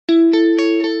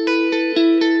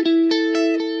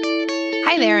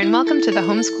there, and welcome to the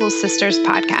Homeschool Sisters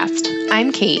podcast.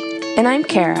 I'm Kate. And I'm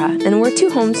Kara, and we're two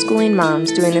homeschooling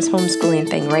moms doing this homeschooling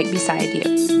thing right beside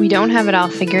you. We don't have it all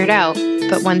figured out,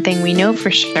 but one thing we know for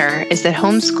sure is that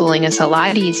homeschooling is a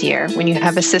lot easier when you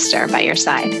have a sister by your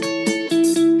side.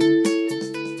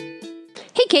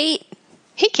 Hey, Kate.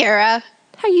 Hey, Kara.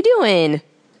 How you doing?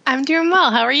 I'm doing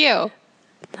well. How are you?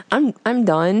 I'm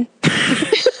done.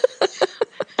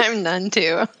 I'm done,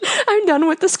 too. I'm done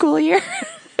with the school year.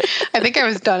 I think I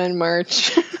was done in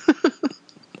March.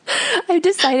 I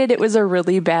decided it was a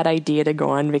really bad idea to go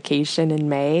on vacation in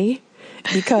May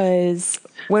because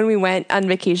when we went on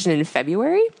vacation in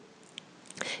February,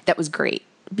 that was great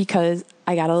because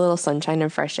I got a little sunshine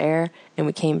and fresh air and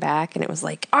we came back and it was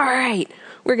like, all right,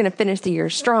 we're going to finish the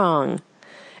year strong.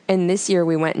 And this year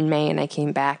we went in May and I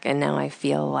came back and now I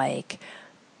feel like,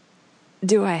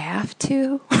 do I have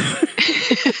to?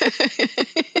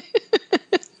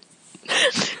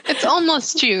 It's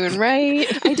almost June, right?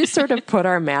 I just sort of put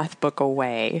our math book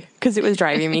away because it was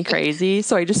driving me crazy.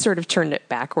 So I just sort of turned it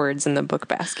backwards in the book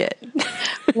basket.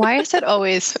 Why is it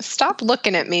always, stop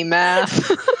looking at me,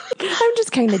 math? I'm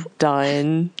just kind of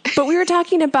done. But we were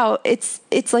talking about, it's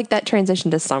like that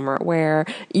transition to summer where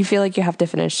you feel like you have to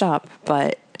finish up,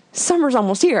 but summer's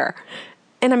almost here.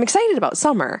 And I'm excited about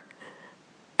summer.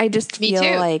 I just feel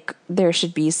like there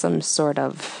should be some sort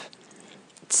of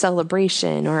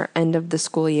celebration or end of the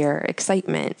school year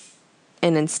excitement.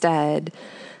 And instead,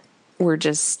 we're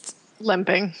just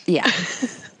limping. Yeah.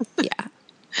 Yeah.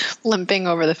 Limping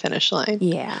over the finish line.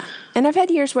 Yeah. And I've had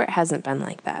years where it hasn't been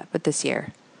like that, but this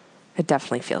year, it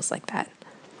definitely feels like that.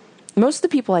 Most of the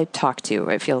people I talk to,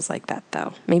 it feels like that,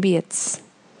 though. Maybe it's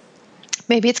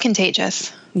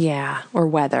contagious. Yeah, or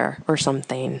weather or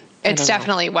something. It's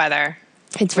definitely weather.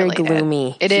 It's very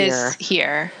gloomy. It is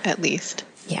here, at least.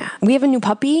 Yeah. We have a new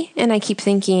puppy, and I keep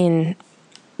thinking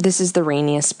this is the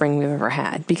rainiest spring we've ever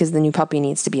had because the new puppy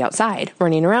needs to be outside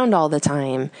running around all the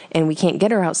time, and we can't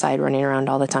get her outside running around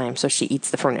all the time, so she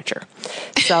eats the furniture.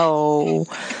 So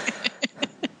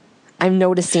I'm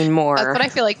noticing more. That's what I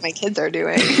feel like my kids are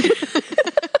doing.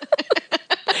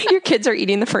 Your kids are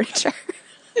eating the furniture.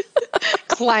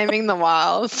 Climbing the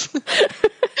walls.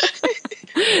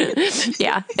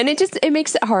 Yeah. And it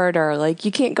makes it harder. Like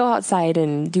you can't go outside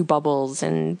and do bubbles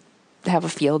and have a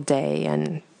field day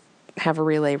and have a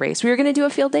relay race. We were going to do a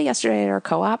field day yesterday at our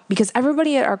co-op because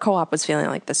everybody at our co-op was feeling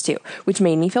like this too, which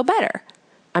made me feel better.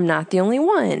 I'm not the only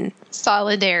one.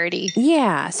 Solidarity.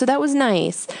 Yeah. So that was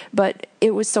nice, but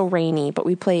it was so rainy, but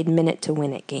we played minute to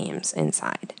win it games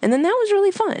inside. And then that was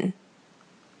really fun.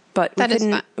 But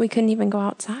we couldn't even go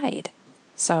outside.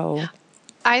 So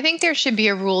I think there should be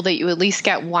a rule that you at least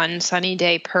get one sunny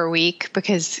day per week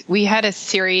because we had a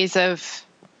series of,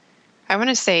 I want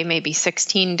to say maybe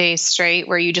 16 days straight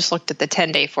where you just looked at the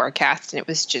 10-day forecast and it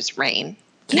was just rain.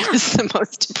 Yeah. It was the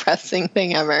most depressing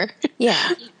thing ever.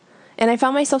 Yeah. And I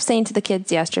found myself saying to the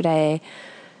kids yesterday,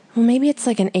 well, maybe it's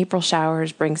like an April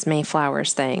showers brings May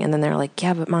flowers thing. And then they're like,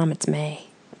 yeah, but Mom, it's May.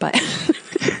 But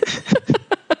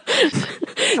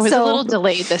it was a little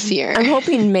delayed this year. I'm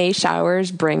hoping May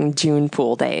showers bring June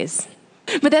pool days.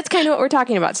 But that's kind of what we're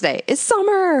talking about today. It's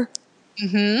summer.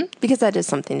 Mm-hmm. Because that is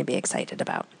something to be excited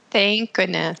about. Thank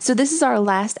goodness. So this is our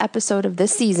last episode of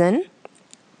this season.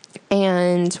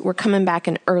 And we're coming back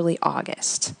in early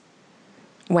August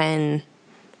when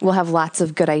we'll have lots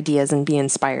of good ideas and be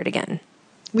inspired again.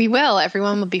 We will.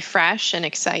 Everyone will be fresh and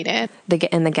excited.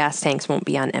 And the gas tanks won't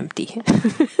be on empty.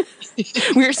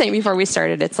 We were saying before we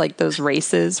started, it's like those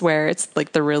races where it's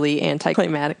like the really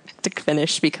anticlimactic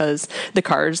finish because the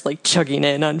car's like chugging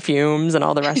in on fumes and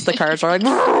all the rest of the cars are like,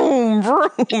 vroom,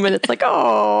 vroom. And it's like,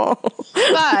 oh.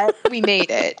 But we made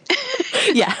it.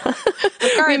 Yeah.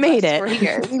 We made it. We're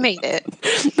here. We made it.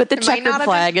 But the checkered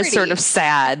flag is sort of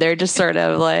sad. They're just sort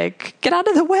of like, get out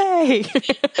of the way.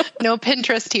 No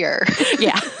Pinterest here.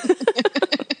 Yeah.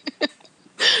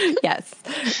 Yes.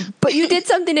 But you did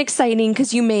something exciting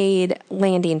because you made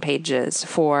landing pages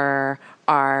for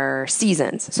our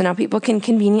seasons. So now people can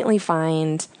conveniently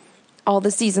find all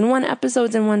the season 1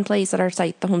 episodes in one place at our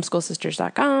site,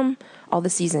 thehomeschoolsisters.com. All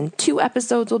the season 2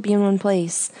 episodes will be in one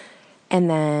place. And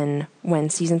then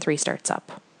when season 3 starts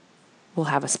up, we'll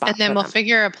have a spot. And then we'll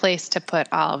figure a place to put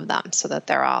all of them so that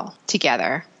they're all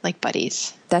together like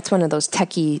buddies. That's one of those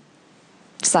techie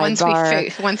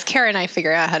sidebar. Once Kara and I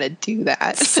figure out how to do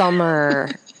that.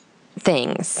 Summer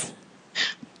things.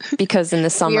 Because in the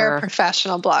summer, we are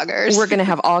professional bloggers. We're going to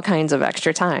have all kinds of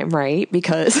extra time, right?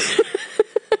 Because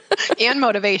and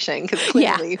motivation, because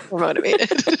clearly we're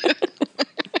motivated.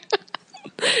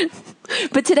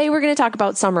 But today we're going to talk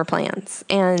about summer plans.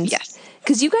 And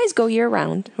Because you guys go year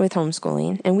round with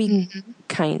homeschooling, and we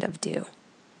kind of do.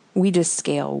 We just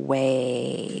scale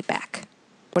way back.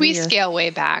 We scale way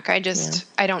back. I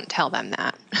don't tell them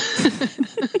that.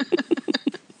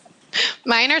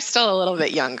 Mine are still a little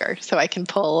bit younger, so I can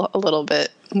pull a little bit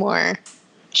more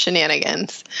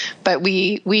shenanigans. But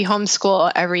we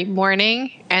homeschool every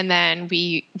morning, and then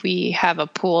we have a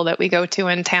pool that we go to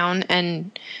in town,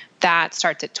 and that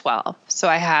starts at 12. So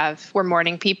we're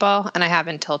morning people, and I have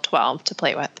until 12 to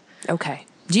play with. Okay.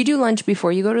 Do you do lunch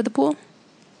before you go to the pool?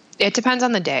 It depends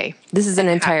on the day. This is an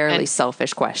entirely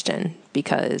selfish question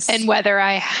because... And whether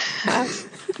I have...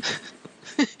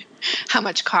 how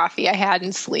much coffee I had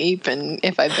and sleep, and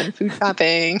if I've been food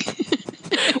shopping.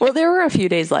 Well, there were a few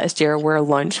days last year where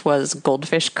lunch was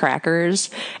goldfish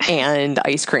crackers and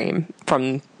ice cream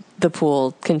from the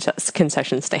pool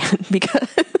concession stand because...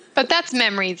 But that's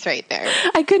memories right there.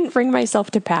 I couldn't bring myself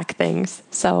to pack things.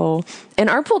 So, and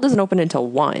our pool doesn't open until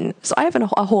 1. So I have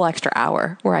a whole extra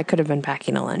hour where I could have been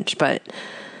packing a lunch, but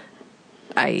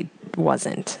I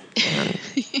wasn't.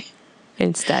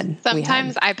 Instead,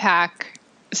 sometimes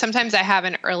I have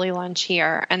an early lunch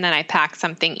here, and then I pack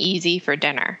something easy for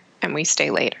dinner, and we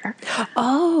stay later.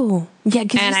 Oh, yeah.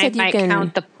 And I might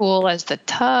count the pool as the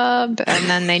tub, and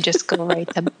then they just go right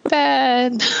to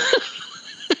bed.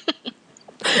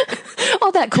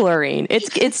 All that chlorine.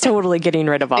 It's totally getting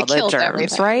rid of all the germs,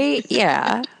 everything. Right?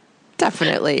 Yeah,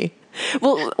 definitely.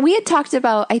 Well, we had talked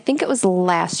about, I think it was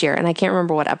last year, and I can't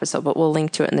remember what episode, but we'll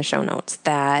link to it in the show notes,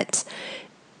 that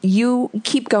you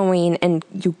keep going and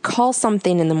you call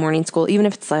something in the morning school, even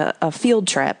if it's a field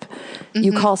trip,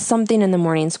 you call something in the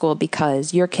morning school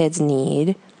because your kids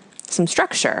need some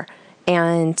structure.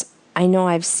 And I know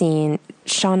I've seen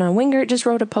Shauna Wingert just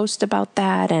wrote a post about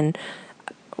that, and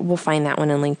we'll find that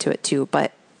one and link to it too.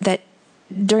 But that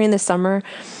during the summer,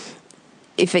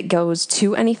 if it goes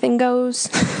to anything goes.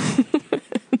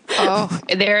 Oh,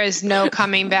 there is no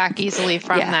coming back easily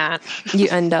from that. You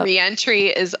end up... Re-entry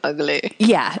is ugly.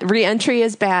 Yeah, re-entry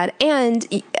is bad. And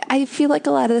I feel like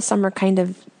a lot of the summer kind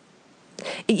of...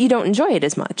 You don't enjoy it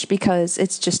as much because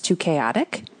it's just too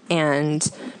chaotic. And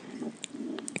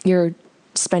you're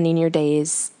spending your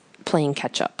days playing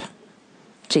catch-up,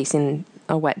 chasing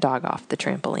a wet dog off the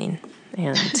trampoline.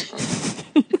 And...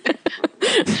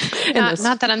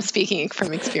 not that I'm speaking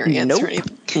from experience. Nope. Or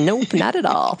anything. Nope, not at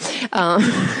all.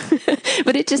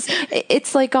 But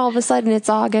it's like all of a sudden it's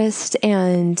August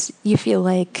and you feel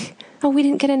like, oh, we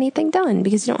didn't get anything done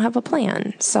because you don't have a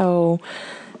plan. So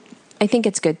I think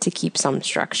it's good to keep some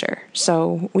structure.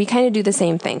 So we kind of do the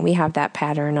same thing. We have that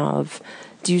pattern of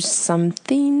do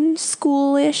something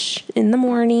schoolish in the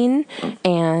morning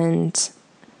and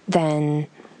then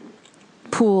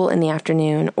pool in the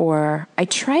afternoon, or I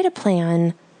try to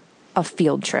plan a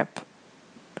field trip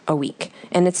a week.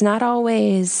 And it's not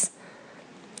always,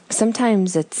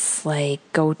 sometimes it's like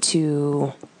go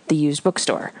to the used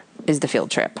bookstore is the field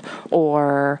trip,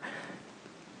 or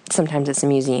sometimes it's a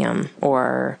museum,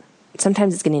 or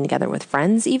sometimes it's getting together with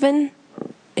friends even.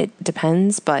 It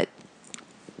depends, but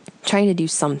trying to do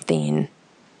something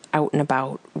out and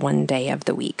about one day of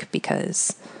the week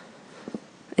because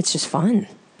it's just fun.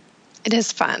 It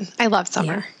is fun. I love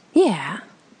summer. Yeah.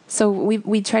 So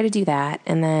we try to do that.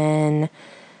 And then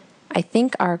I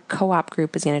think our co-op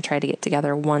group is going to try to get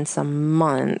together once a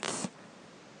month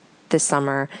this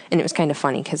summer. And it was kind of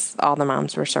funny because all the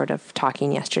moms were sort of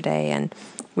talking yesterday and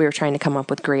we were trying to come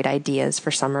up with great ideas for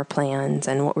summer plans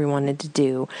and what we wanted to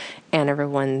do. And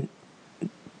everyone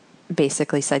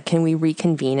basically said, can we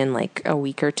reconvene in like a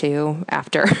week or two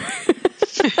after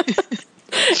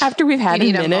after we've had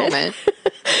a minute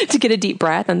to get a deep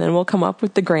breath, and then we'll come up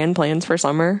with the grand plans for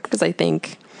summer, because I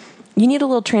think you need a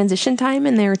little transition time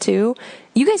in there too.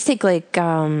 You guys take like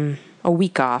a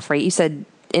week off, right? You said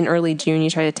in early June you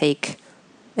try to take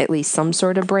at least some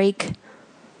sort of break.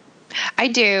 I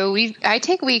do. I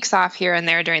take weeks off here and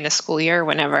there during the school year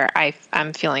whenever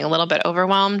I'm feeling a little bit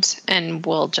overwhelmed, and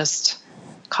we'll just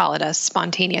call it a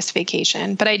spontaneous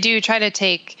vacation. But I do try to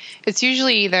take, it's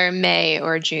usually either May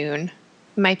or June.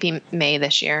 Might be May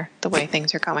this year, the way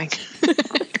things are going.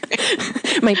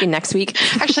 Might be next week.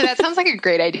 Actually, that sounds like a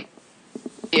great idea.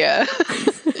 Yeah.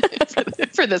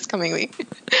 for this coming week.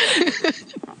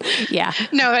 Yeah.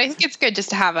 No, I think it's good just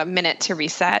to have a minute to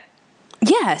reset.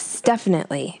 Yes,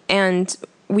 definitely. And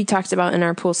we talked about in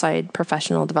our Poolside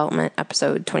Professional Development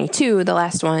episode 22, the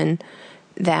last one,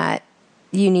 that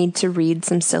you need to read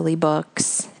some silly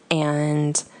books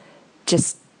and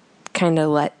just kind of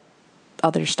let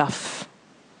other stuff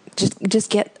just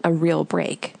get a real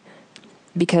break.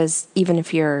 Because even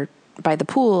if you're by the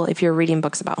pool, if you're reading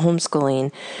books about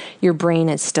homeschooling, your brain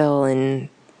is still in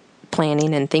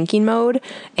planning and thinking mode,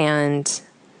 and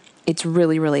it's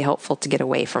really, really helpful to get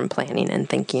away from planning and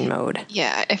thinking mode.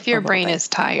 Yeah, if your brain is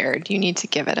tired, you need to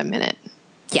give it a minute.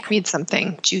 Yeah. Read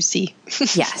something juicy.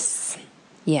 Yes.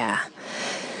 Yeah.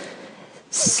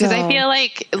 Because I feel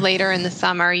like later in the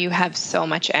summer, you have so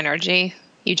much energy.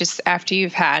 You just, after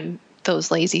you've had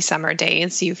those lazy summer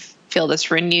days, you feel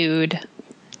this renewed.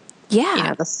 Yeah. You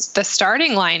know, the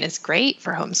starting line is great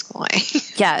for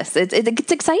homeschooling. Yes.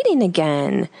 It's exciting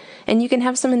again. And you can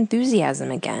have some enthusiasm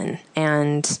again.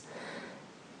 And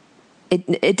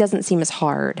it doesn't seem as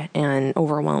hard and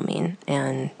overwhelming.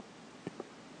 And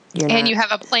you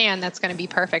have a plan that's going to be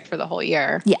perfect for the whole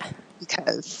year. Yeah.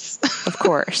 Because. Of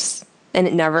course. And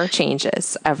it never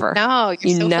changes, ever. No,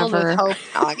 you're so filled with hope in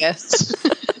August.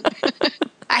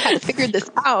 I have figured this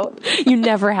out. You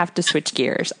never have to switch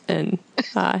gears and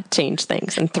change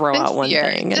things and throw out one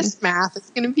thing. This math is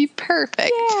going to be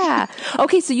perfect. Yeah.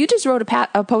 Okay, so you just wrote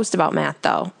a post about math,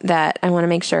 though, that I want to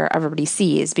make sure everybody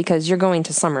sees because you're going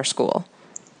to summer school.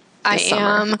 I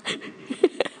am.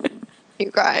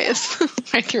 You guys,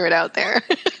 I threw it out there.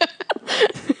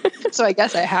 So I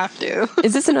guess I have to.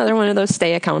 Is this another one of those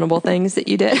stay accountable things that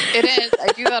you did? It is. I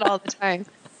do that all the time.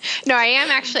 No, I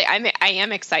am actually, I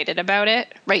am excited about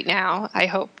it right now. I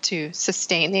hope to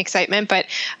sustain the excitement, but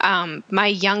my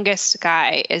youngest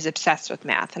guy is obsessed with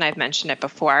math, and I've mentioned it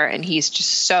before, and he's just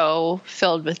so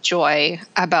filled with joy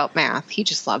about math. He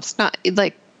just loves, not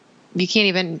like, you can't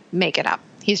even make it up.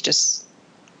 He's just,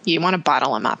 you want to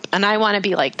bottle him up. And I want to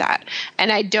be like that.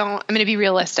 And I'm going to be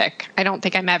realistic. I don't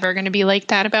think I'm ever going to be like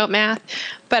that about math,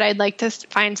 but I'd like to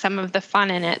find some of the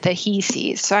fun in it that he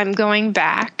sees. So I'm going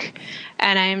back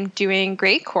and I'm doing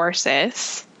great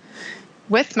courses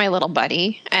with my little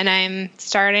buddy, and I'm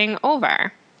starting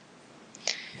over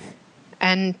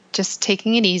and just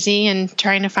taking it easy and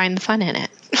trying to find the fun in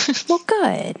it. Well,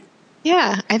 good.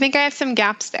 Yeah, I think I have some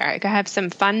gaps there. I have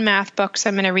some fun math books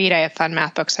I'm going to read. I have fun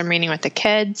math books I'm reading with the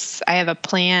kids. I have a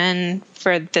plan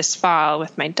for this fall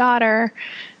with my daughter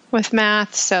with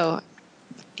math. So,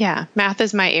 yeah, math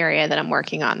is my area that I'm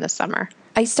working on this summer.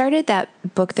 I started that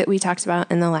book that we talked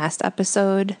about in the last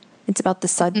episode. It's about the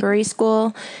Sudbury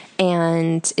School,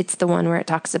 and it's the one where it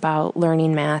talks about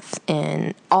learning math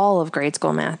in all of grade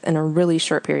school math in a really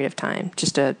short period of time,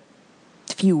 just a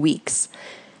few weeks.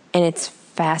 And it's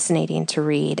fascinating to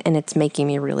read, and it's making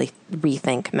me really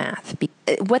rethink math.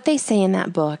 What they say in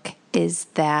that book is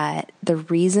that the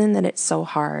reason that it's so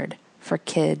hard for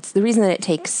kids, the reason that it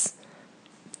takes,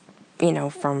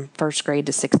 from first grade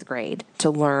to sixth grade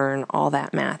to learn all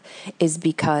that math is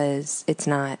because it's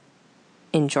not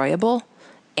enjoyable.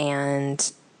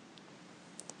 And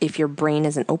if your brain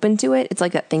isn't open to it, it's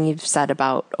like that thing you've said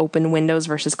about open windows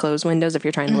versus closed windows. If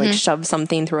you're trying to shove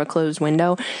something through a closed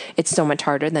window, it's so much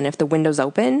harder than if the window's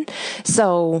open.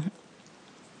 So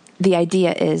the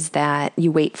idea is that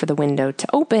you wait for the window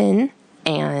to open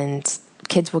and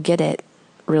kids will get it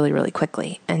really, really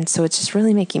quickly. And so it's just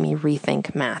really making me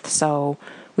rethink math. So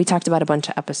we talked about a bunch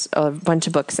of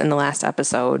books in the last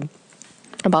episode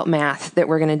about math that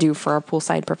we're going to do for our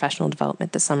poolside professional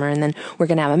development this summer. And then we're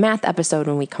going to have a math episode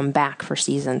when we come back for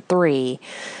season 3.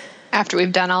 After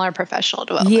we've done all our professional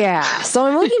development. Yeah. So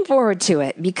I'm looking forward to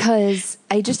it because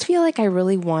I just feel like I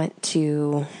really want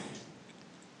to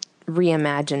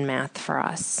reimagine math for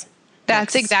us.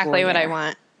 That's exactly what I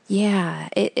want. Yeah.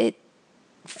 It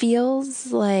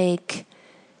feels like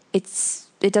it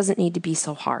doesn't need to be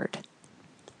so hard.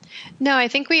 No, I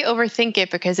think we overthink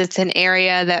it because it's an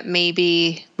area that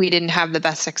maybe we didn't have the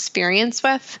best experience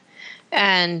with.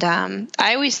 And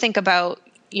I always think about,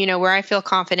 where I feel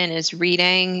confident is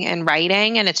reading and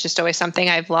writing. And it's just always something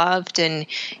I've loved. And,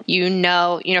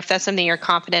 if that's something you're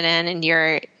confident in and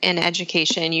you're in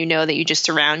education, that you just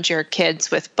surround your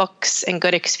kids with books and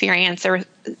good experiences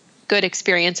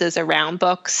around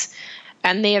books.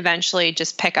 And they eventually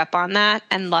just pick up on that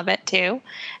and love it too.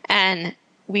 And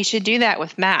we should do that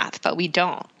with math, but we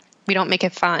don't. We don't make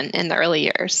it fun in the early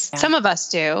years. Yeah. Some of us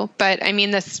do, but I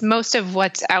mean, most of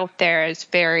what's out there is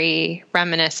very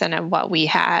reminiscent of what we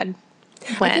had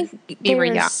when we were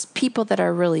young. People that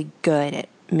are really good at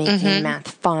making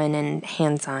math fun and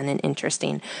hands-on and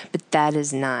interesting, but that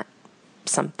is not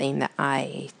something that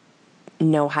I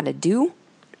know how to do.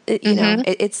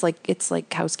 It's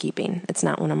like housekeeping. It's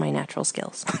not one of my natural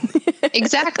skills.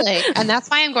 Exactly. And that's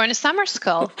why I'm going to summer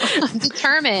school. I'm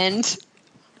determined.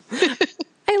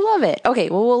 I love it. Okay,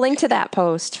 well, we'll link to that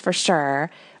post for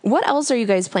sure. What else are you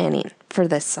guys planning for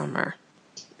this summer?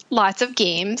 Lots of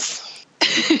games.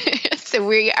 So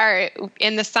we are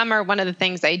in the summer. One of the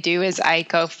things I do is I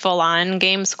go full on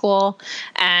game school,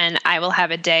 and I will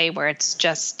have a day where it's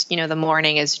just, the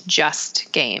morning is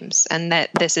just games, and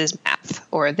that this is math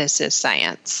or this is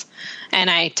science. And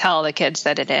I tell the kids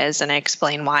that it is, and I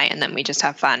explain why, and then we just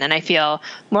have fun. And I feel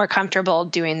more comfortable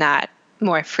doing that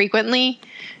more frequently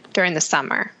during the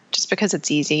summer, just because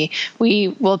it's easy. We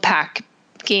will pack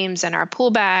games in our pool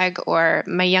bag, or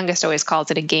my youngest always calls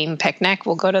it a game picnic.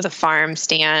 We'll go to the farm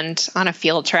stand on a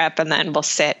field trip, and then we'll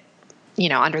sit,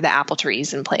 under the apple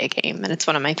trees and play a game. And it's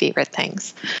one of my favorite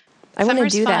things. I want to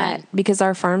do that because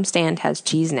our farm stand has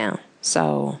cheese now.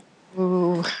 So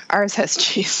ooh, ours has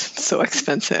cheese. It's so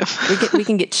expensive. We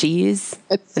can get cheese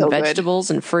it's so and vegetables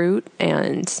and fruit,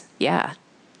 and yeah,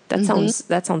 that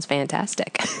sounds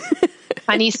fantastic.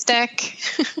 Honey stick.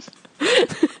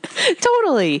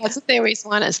 Totally. That's what they always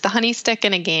want, is the honey stick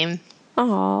in a game.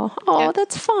 Oh, yeah.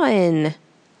 That's fun.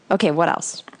 Okay, what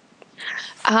else?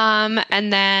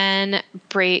 And then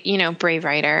Brave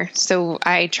Writer. So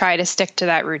I try to stick to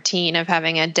that routine of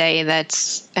having a day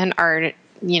that's an art.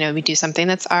 We do something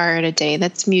that's art, a day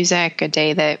that's music, a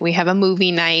day that we have a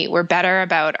movie night. We're better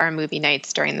about our movie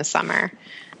nights during the summer.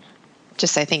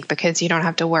 Just, I think, because you don't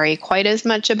have to worry quite as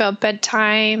much about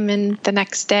bedtime and the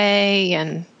next day,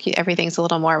 and everything's a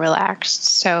little more relaxed.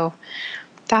 So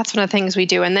that's one of the things we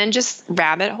do. And then just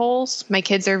rabbit holes. My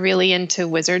kids are really into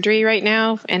wizardry right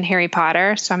now and Harry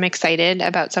Potter. So I'm excited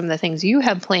about some of the things you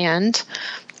have planned,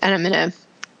 and I'm going to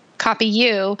copy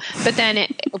you. But then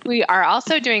we are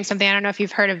also doing something. I don't know if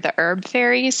you've heard of the herb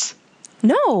fairies.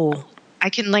 No.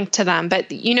 I can link to them. But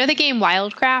the game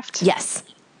Wildcraft? Yes.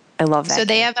 I love that. So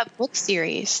they have a book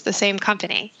series, the same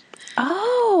company.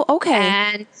 Oh, okay.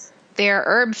 And they're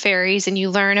herb fairies, and you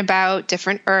learn about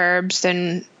different herbs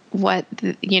and what,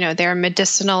 their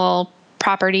medicinal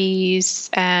properties.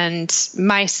 And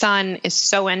my son is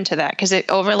so into that because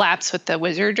it overlaps with the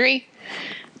wizardry.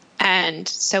 And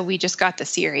so we just got the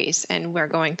series, and we're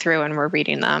going through and we're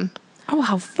reading them. Oh,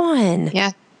 how fun.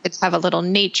 Yeah. Kids have a little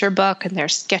nature book, and they're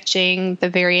sketching the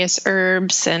various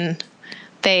herbs, and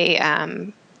they,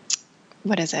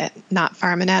 what is it? Not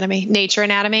Farm Anatomy, Nature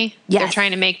Anatomy. Yes. They're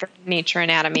trying to make the Nature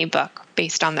Anatomy book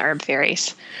based on the herb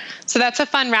fairies. So that's a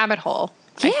fun rabbit hole.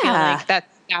 Yeah. I feel like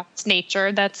that's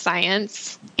nature, that's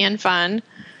science and fun.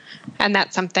 And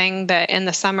that's something that in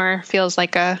the summer feels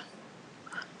like a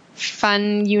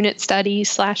fun unit study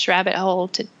 / rabbit hole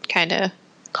to kind of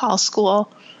call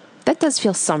school. That does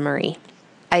feel summery.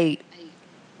 I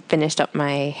finished up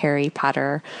my Harry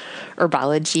Potter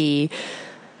herbology.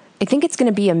 I think it's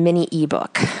going to be a mini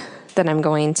ebook that I'm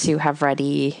going to have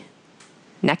ready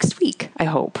next week, I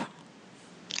hope.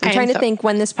 I'm trying to think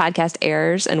when this podcast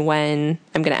airs and when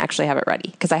I'm going to actually have it ready,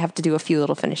 because I have to do a few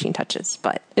little finishing touches,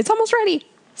 but it's almost ready.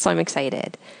 So I'm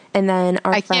excited. And then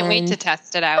I can't wait to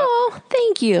test it out. Oh,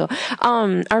 thank you.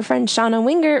 Our friend Shauna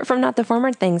Winger from Not the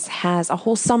Former Things has a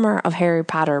whole summer of Harry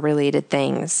Potter related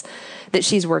things that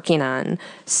she's working on.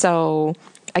 So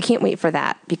I can't wait for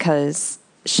that, because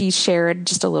she shared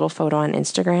just a little photo on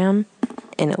Instagram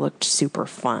and it looked super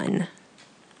fun.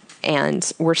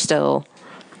 And we're still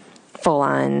full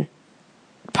on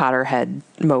Potterhead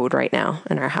mode right now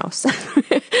in our house.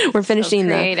 We're finishing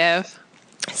the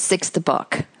 6th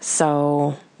book.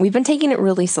 So we've been taking it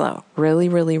really slow, really,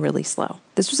 really, really slow.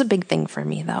 This was a big thing for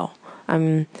me though.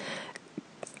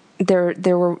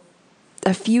 There were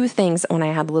a few things when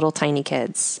I had little tiny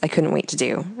kids I couldn't wait to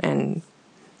do, and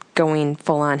going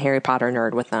full on Harry Potter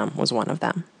nerd with them was one of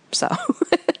them. So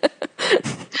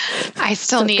I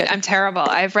still I'm terrible.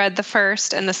 I've read the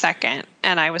first and the second,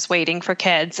 and I was waiting for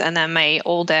kids, and then my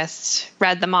oldest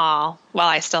read them all while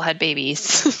I still had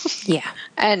babies. Yeah.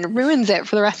 And ruins it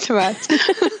for the rest of us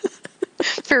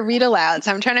for read aloud.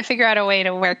 So I'm trying to figure out a way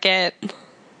to work it.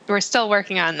 We're still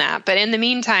working on that. But in the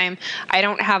meantime, I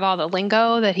don't have all the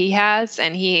lingo that he has,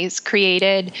 and he's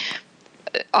created,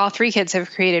 all 3 kids have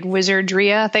created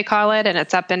Wizardria, they call it, and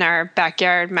it's up in our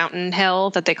backyard mountain hill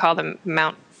that they call the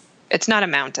Mount. It's not a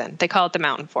mountain. They call it the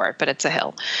mountain fort, but it's a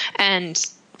hill. And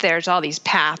there's all these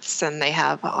paths, and they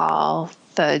have all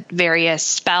the various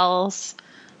spells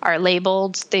are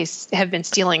labeled. They have been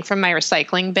stealing from my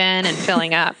recycling bin and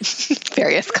filling up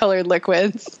various colored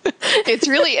liquids. It's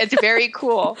very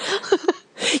cool.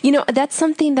 That's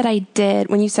something that I did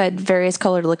when you said various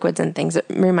colored liquids and things. It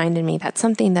reminded me that's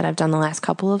something that I've done the last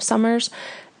couple of summers,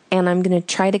 and I'm going to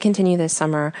try to continue this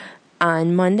summer.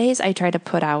 On Mondays, I try to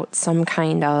put out some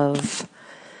kind of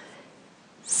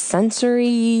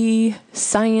sensory,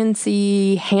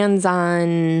 science-y,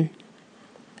 hands-on,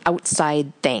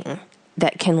 outside thing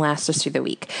that can last us through the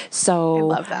week. So I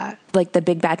love that. Like the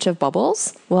big batch of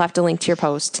bubbles, we'll have to link to your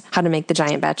post how to make the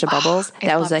giant batch of bubbles. I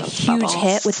That love was a those huge bubbles.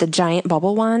 hit with the giant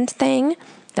bubble wand thing.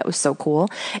 That was so cool.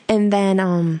 And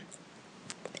then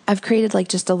I've created like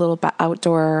just a little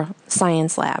outdoor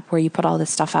science lab where you put all this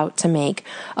stuff out to make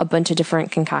a bunch of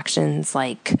different concoctions,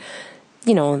 like,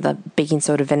 you know, the baking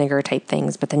soda vinegar type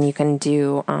things. But then you can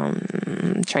do,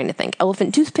 trying to think,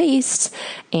 elephant toothpaste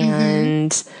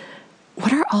and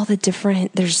what are all the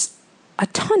different, there's a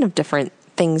ton of different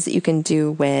things that you can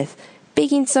do with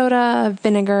baking soda,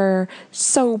 vinegar,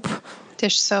 soap,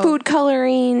 Dish soap. food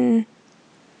coloring.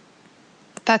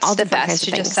 That's all the different kinds best. of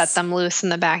You just things. set them loose in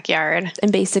the backyard.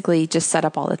 And basically just set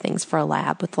up all the things for a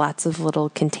lab with lots of little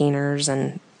containers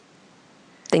and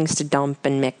things to dump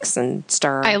and mix and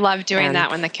stir. I love doing And that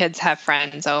when the kids have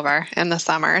friends over in the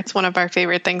summer. It's one of our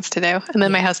favorite things to do. And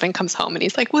then my husband comes home and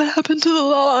he's like, what happened to the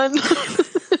lawn?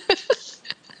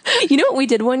 You know what we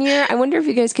did one year? I wonder if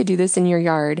you guys could do this in your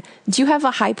yard. Do you have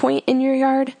a high point in your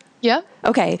yard? Yeah.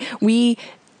 Okay. We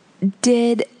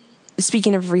did,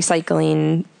 speaking of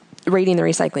recycling, raiding the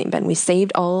recycling bin, we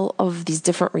saved all of these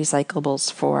different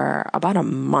recyclables for about a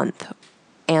month.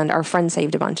 And our friend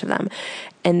saved a bunch of them.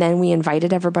 And then we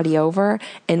invited everybody over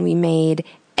and we made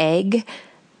egg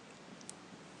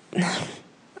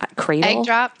cradle Egg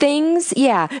drop? things.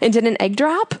 Yeah. And did an egg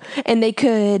drop. And they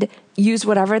could use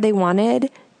whatever they wanted.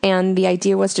 And the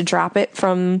idea was to drop it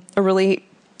from a really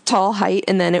tall height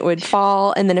and then it would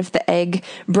fall. And then if the egg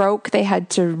broke, they had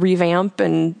to revamp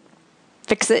and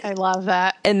fix it. I love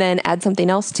that. And then add something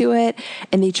else to it.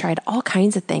 And they tried all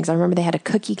kinds of things. I remember they had a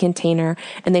cookie container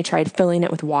and they tried filling it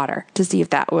with water to see if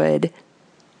that would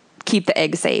keep the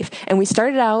egg safe. And we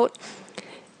started out,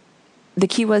 the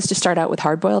key was to start out with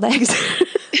hard-boiled eggs.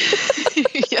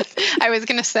 Yes. I was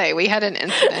going to say, we had an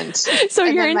incident. So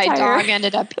and your then my entire- dog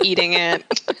ended up eating it.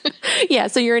 Yeah,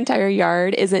 so your entire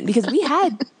yard isn't, because we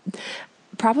had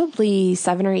probably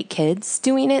 7 or 8 kids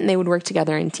doing it and they would work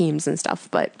together in teams and stuff,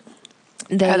 but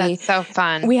they, Oh, that's so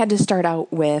fun. we had to start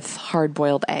out with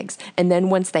hard-boiled eggs. And then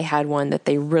once they had one that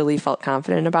they really felt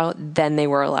confident about, then they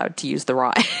were allowed to use the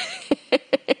raw egg.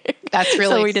 That's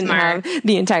really So we didn't smart. have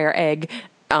the entire egg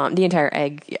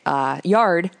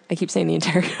yard. I keep saying the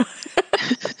entire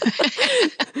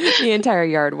the entire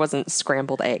yard wasn't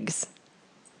scrambled eggs.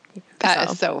 That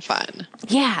is so fun.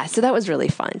 Yeah, so that was really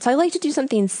fun. So I like to do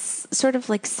something sort of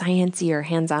like sciencey or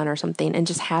hands-on or something and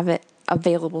just have it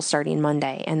available starting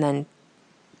Monday and then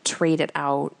trade it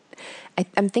out.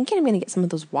 I'm thinking I'm going to get some of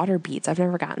those water beads. I've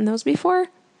never gotten those before.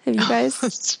 Have you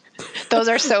guys? Those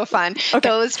are so fun. Okay.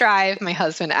 Those drive my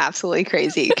husband absolutely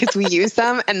crazy because we use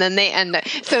them and then they end up.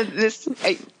 So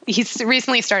he's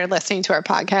recently started listening to our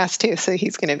podcast too. So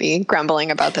he's going to be grumbling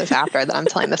about this after that I'm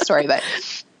telling the story. But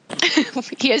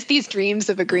he has these dreams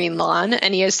of a green lawn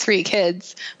and he has 3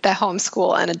 kids that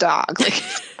homeschool and a dog. Like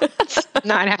it's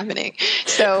not happening.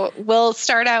 So we'll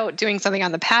start out doing something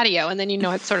on the patio and then,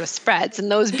 it sort of spreads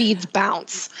and those beads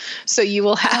bounce. So you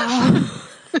will have,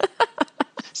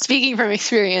 speaking from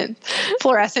experience,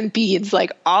 fluorescent beads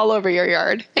like all over your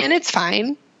yard and it's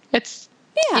fine. It's,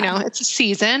 it's a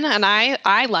season and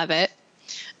I love it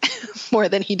more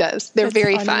than he does. They're That's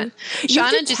very funny. fun. You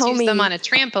Shauna did just tell used me- them on a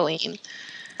trampoline.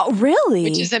 Oh, really?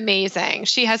 Which is amazing.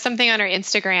 She has something on her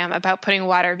Instagram about putting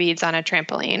water beads on a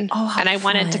trampoline. Oh, how and I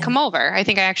wanted to fun. come over. I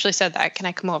think I actually said that. Can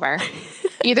I come over?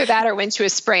 Either that or when she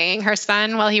was spraying her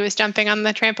son while he was jumping on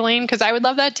the trampoline, because I would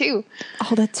love that too.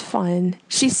 Oh, that's fun.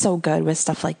 She's so good with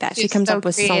stuff like that. She She's comes so up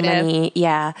with creative. so many.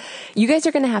 Yeah. You guys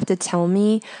are going to have to tell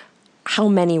me how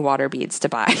many water beads to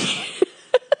buy.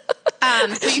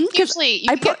 So you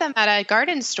can get them at a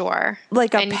garden store.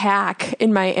 Like a And- pack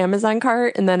in my Amazon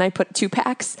cart, and then I put 2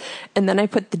 packs, and then I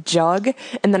put the jug,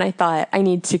 and then I thought I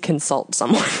need to consult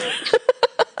someone.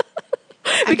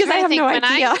 Because I have no when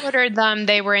idea. I ordered them,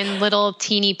 they were in little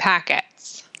teeny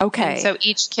packets. Okay. And so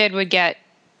each kid would get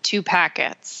 2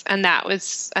 packets, and that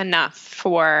was enough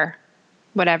for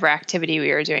whatever activity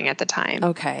we were doing at the time.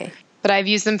 Okay. But I've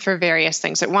used them for various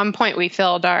things. At one point, we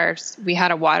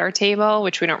had a water table,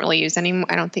 which we don't really use anymore.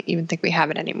 I don't even think we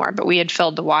have it anymore, but we had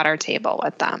filled the water table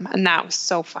with them, and that was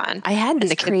so fun. I had And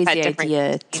this the kids crazy had different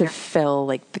idea to containers. fill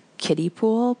like the kiddie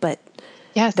pool, but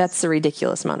Yes, that's a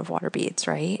ridiculous amount of water beads,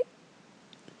 right?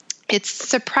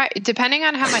 it's depending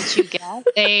on how much you get.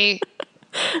 They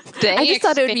I just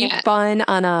thought it would be expand. fun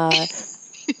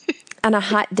on a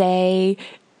hot day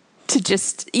to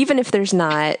just, even if it's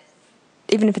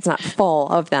not full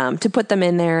of them, to put them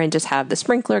in there and just have the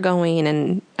sprinkler going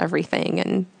and everything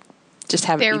and just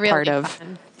have They're it be part really of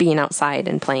fun. being outside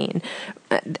and playing.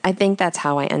 I think that's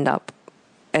how I end up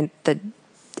at the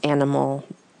animal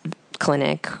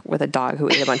clinic with a dog who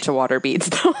ate a bunch of water beads,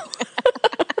 though.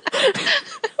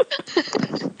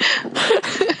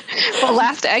 Well,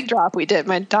 last egg drop we did,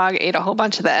 my dog ate a whole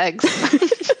bunch of the eggs.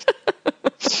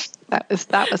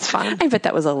 That was fun. I bet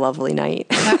that was a lovely night.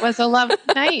 That was a lovely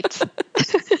night.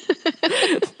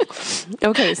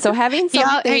 Okay, so having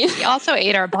something... He also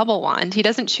ate our bubble wand. He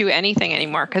doesn't chew anything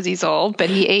anymore because he's old, but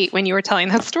he ate, when you were telling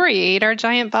that story, he ate our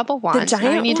giant bubble wand. The giant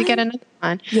I need one? to get another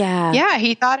one. Yeah. Yeah,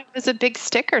 he thought it was a big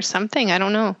stick or something. I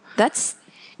don't know. That's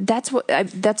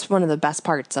one of the best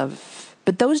parts of...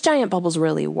 But those giant bubbles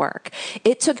really work.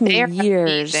 It took me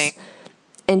years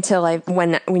until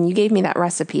when you gave me that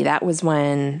recipe, that was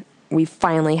when we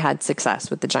finally had success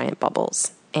with the giant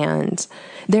bubbles. And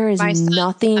there is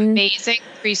nothing... amazing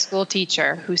preschool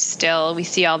teacher who still we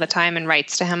see all the time and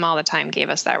writes to him all the time gave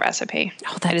us that recipe.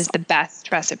 Oh, that is the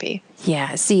best recipe.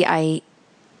 Yeah. See,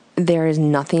 there is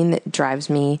nothing that drives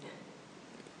me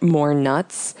more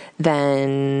nuts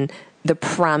than the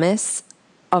promise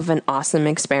of an awesome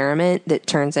experiment that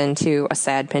turns into a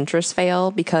sad Pinterest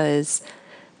fail, because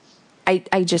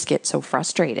I just get so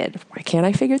frustrated. Why can't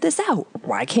I figure this out?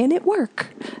 Why can't it work?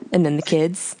 And then the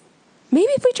kids, maybe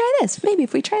if we try this, maybe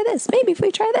if we try this, maybe if we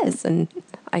try this. And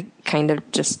I kind of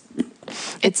just...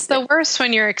 It's the worst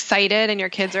when you're excited and your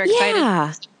kids are excited.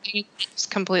 Yeah. It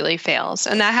just completely fails.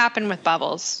 And that happened with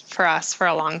bubbles for us for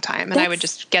a long time. And I would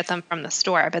just get them from the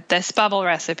store. But this bubble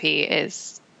recipe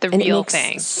is the real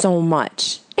thing. So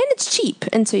much. And it's cheap.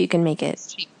 And so you can make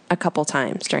it a couple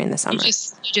times during the summer. You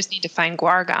just need to find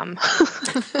guar gum.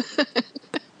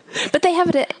 But they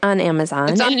have it on Amazon.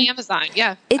 It's on Amazon,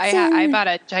 yeah. I bought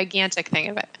a gigantic thing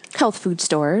of it. Health food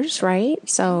stores, right?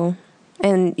 So,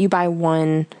 and you buy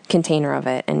one container of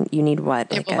it, and you need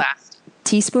what? It will last.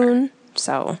 Teaspoon?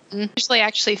 So. Usually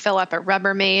actually fill up a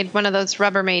Rubbermaid, one of those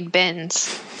Rubbermaid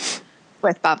bins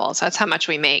with bubbles. That's how much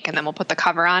we make. And then we'll put the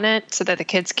cover on it so that the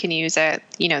kids can use it,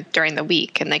 during the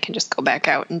week, and they can just go back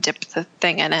out and dip the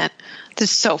thing in it. This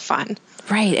is so fun.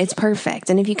 Right. It's perfect.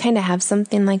 And if you kind of have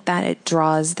something like that, it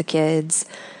draws the kids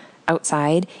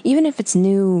outside, even if it's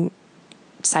new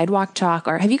sidewalk chalk.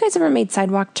 Or have you guys ever made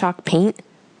sidewalk chalk paint?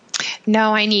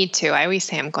 No, I need to. I always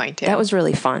say I'm going to. That was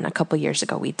really fun. A couple years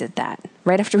ago, we did that.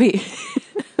 Right after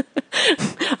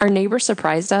our neighbor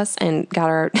surprised us and got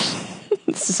our...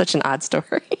 This is such an odd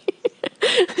story.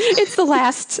 It's the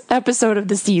last episode of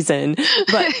the season,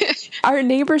 but our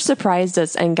neighbor surprised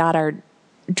us and got our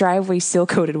driveway seal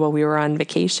coated while we were on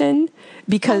vacation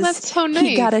because that's so nice.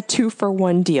 He got a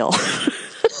 2-for-1 deal.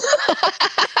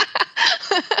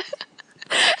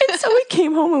 And so we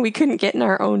came home and we couldn't get in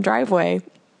our own driveway,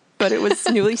 but it was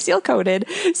newly seal coated.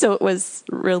 So it was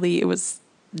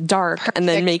dark. Perfect. And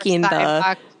then making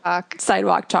the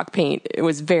sidewalk chalk paint, it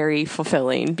was very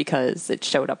fulfilling because it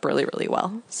showed up really, really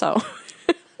well. So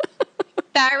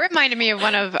that reminded me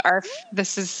of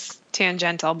this is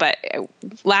tangential, but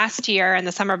last year and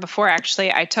the summer before,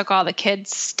 actually, I took all the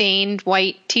kids' stained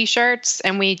white t-shirts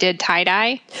and we did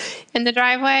tie-dye in the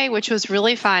driveway, which was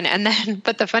really fun. And then,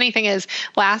 but the funny thing is,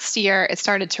 last year it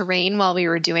started to rain while we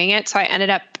were doing it. So I ended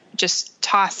up just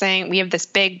tossing, we have this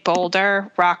big boulder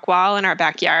rock wall in our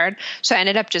backyard. So I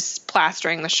ended up just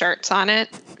plastering the shirts on it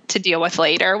to deal with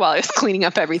later while I was cleaning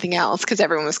up everything else because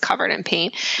everyone was covered in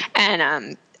paint.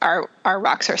 And our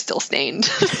rocks are still stained.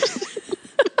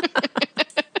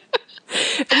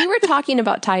 We were talking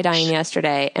about tie-dyeing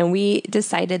yesterday, and we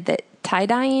decided that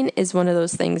tie-dyeing is one of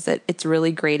those things that it's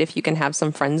really great if you can have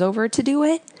some friends over to do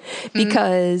it,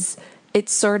 because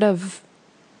it's sort of,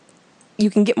 you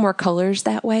can get more colors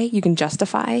that way. You can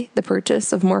justify the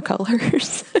purchase of more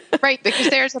colors. Right, because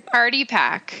there's a party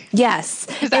pack. Yes.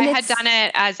 Because I had done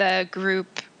it as a group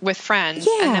with friends,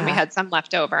 and then we had some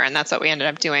left over, and that's what we ended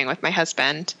up doing with my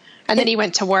husband. And then he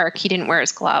went to work. He didn't wear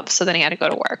his gloves, so then he had to go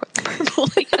to work with purple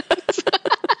hands.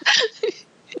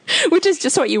 Which is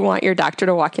just what you want your doctor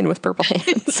to walk in with purple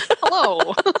hands.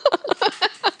 Hello.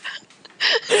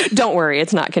 Don't worry,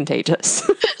 it's not contagious.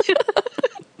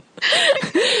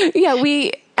 Yeah,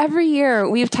 every year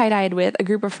we've tie-dyed with a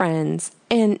group of friends,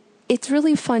 and it's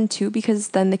really fun too because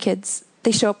then the kids,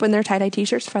 they show up in their tie-dye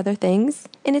t-shirts for other things,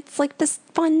 and it's like this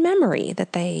fun memory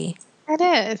that they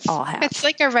all have. It's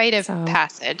like a rite of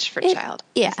passage for child.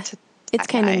 Yeah, it's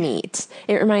kind of neat.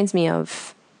 It reminds me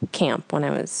of camp when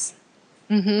I was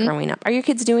growing up. Are your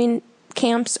kids doing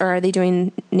camps, or are they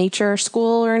doing nature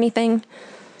school or anything?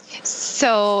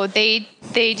 So they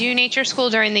do nature school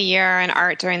during the year and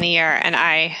art during the year. And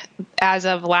as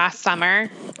of last summer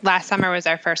was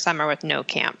our first summer with no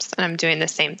camps. And I'm doing the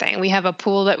same thing. We have a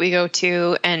pool that we go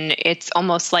to, and it's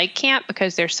almost like camp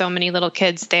because there's so many little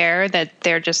kids there that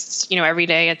they're just, every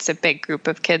day it's a big group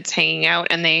of kids hanging out,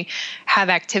 and they have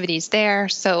activities there.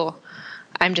 So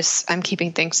I'm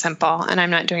keeping things simple, and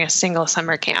I'm not doing a single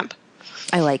summer camp.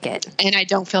 I like it. And I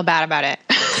don't feel bad about it.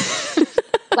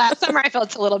 Last summer I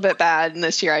felt a little bit bad, and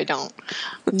this year I don't.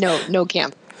 No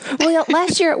camp. Well,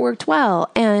 last year it worked well,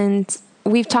 and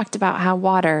we've talked about how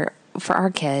water for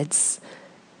our kids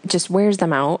just wears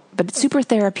them out, but it's super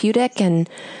therapeutic, and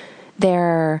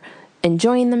they're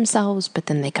enjoying themselves, but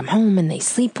then they come home and they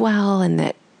sleep well, and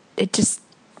that it just,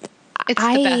 it's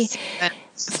I the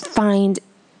best. find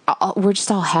we're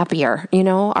just all happier,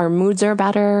 our moods are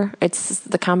better. It's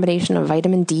the combination of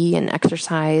vitamin D and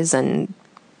exercise and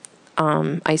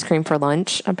ice cream for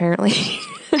lunch, apparently.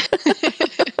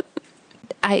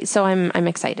 So I'm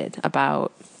excited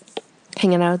about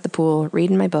hanging out at the pool,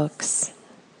 reading my books,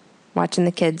 watching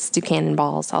the kids do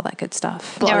cannonballs, all that good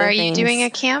stuff. Now, are you doing a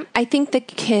camp? I think the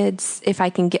kids, if I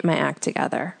can get my act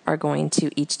together, are going to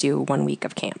each do 1 week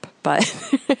of camp. But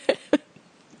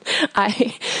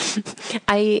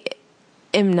I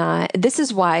am not. This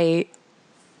is why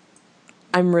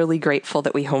I'm really grateful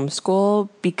that we homeschool,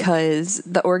 because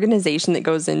the organization that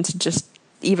goes into just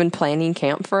even planning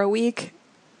camp for a week,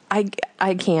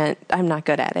 I can't, I'm not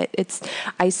good at it.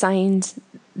 I signed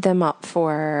them up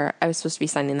I was supposed to be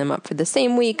signing them up for the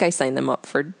same week. I signed them up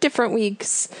for different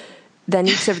weeks. Then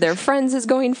each of their friends is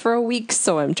going for a week.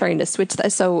 So I'm trying to switch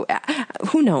that. So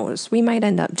who knows? We might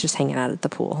end up just hanging out at the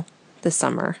pool this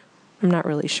summer. I'm not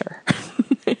really sure.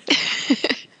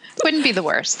 Wouldn't be the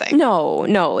worst thing.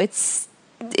 No, it's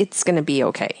going to be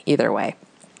okay either way.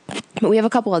 But we have a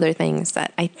couple other things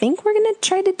that I think we're going to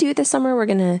try to do this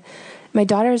summer. My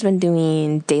daughter's been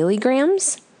doing daily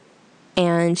grams,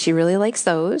 and she really likes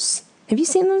those. Have you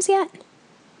seen those yet?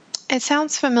 It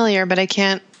sounds familiar, but I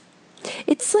can't.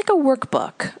 It's like a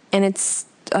workbook, and it's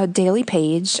a daily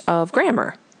page of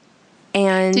grammar.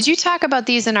 And did you talk about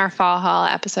these in our fall haul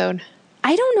episode?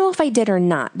 I don't know if I did or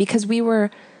not, because we were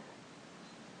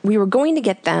going to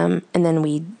get them, and then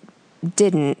we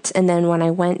didn't. And then when I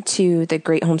went to the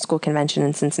Great Homeschool Convention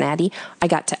in Cincinnati, I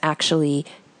got to actually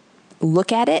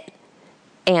look at it.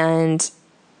 And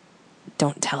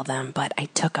don't tell them, but I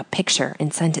took a picture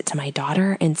and sent it to my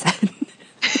daughter and said,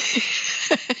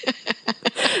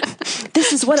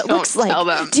 this is what it looks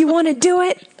like. Do you want to do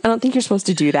it? I don't think you're supposed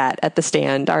to do that at the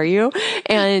stand, are you?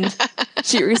 And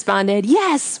she responded,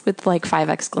 yes, with like 5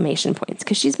 exclamation points,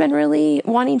 because she's been really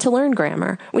wanting to learn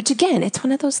grammar, which again, it's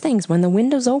one of those things when the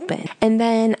window's open. And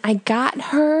then I got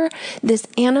her this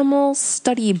animal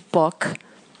study book.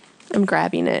 I'm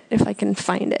grabbing it if I can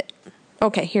find it.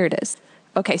 Okay, here it is.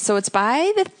 Okay, so it's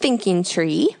by The Thinking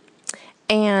Tree,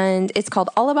 and it's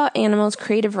called All About Animals,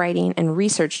 Creative Writing, and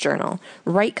Research Journal,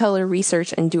 Write, Color,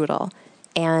 Research, and Doodle.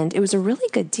 And it was a really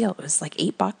good deal. It was like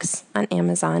 $8 on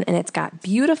Amazon, and it's got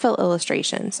beautiful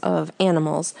illustrations of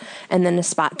animals and then a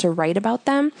spot to write about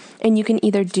them. And you can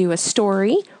either do a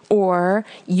story, or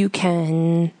you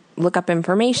can look up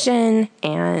information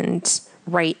and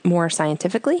write more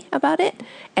scientifically about it.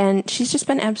 And she's just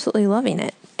been absolutely loving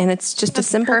it. And it's just a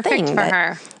simple thing. Perfect for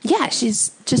her. Yeah,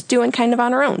 she's just doing kind of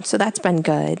on her own. So that's been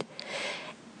good.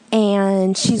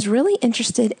 And she's really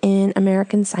interested in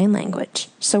American Sign Language.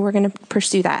 So we're going to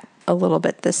pursue that a little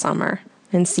bit this summer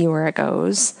and see where it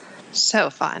goes.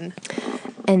 So fun.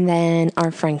 And then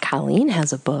our friend Colleen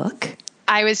has a book.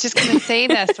 I was just going to say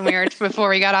this before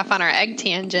we got off on our egg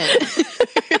tangent.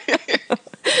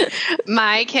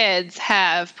 My kids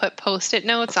have put Post-it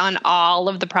notes on all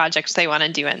of the projects they want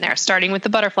to do in there, starting with the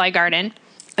butterfly garden.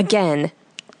 Again,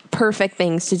 perfect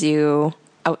things to do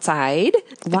outside.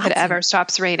 If it ever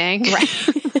stops raining.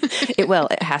 Right. It will.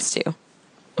 It has to.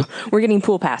 We're getting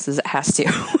pool passes. It has to.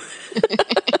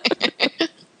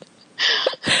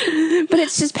 But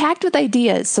it's just packed with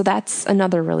ideas. So that's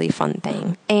another really fun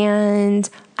thing. And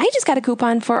I just got a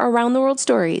coupon for Around the World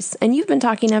Stories. And you've been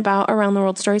talking about Around the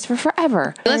World Stories for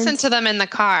forever. I listen to them in the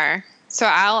car. So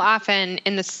I'll often,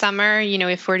 in the summer,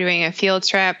 if we're doing a field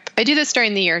trip, I do this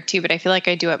during the year too, but I feel like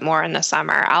I do it more in the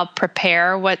summer. I'll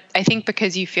prepare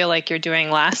because you feel like you're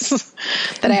doing less,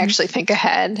 that I actually think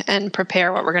ahead and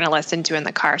prepare what we're going to listen to in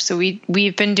the car. So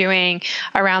we've been doing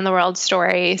Around the World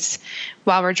Stories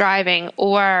while we're driving,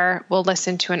 or we'll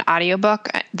listen to an audiobook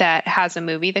that has a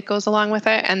movie that goes along with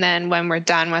it. And then when we're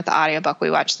done with the audiobook, we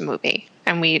watch the movie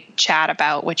and we chat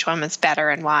about which one was better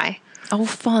and why. Oh,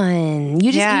 fun.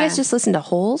 You guys just listen to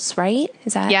Holes, right?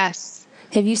 Is that? Yes.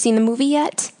 Have you seen the movie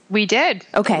yet? We did.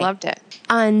 Okay. I loved it.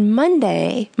 On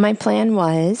Monday, my plan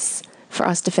was for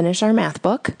us to finish our math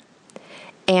book.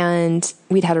 And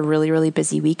we'd had a really, really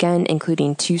busy weekend,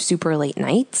 including 2 super late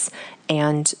nights.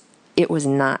 And it was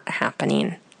not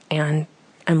happening. And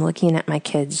I'm looking at my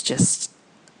kids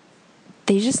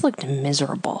they just looked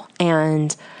miserable.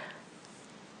 And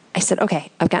I said,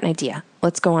 okay, I've got an idea.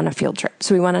 Let's go on a field trip.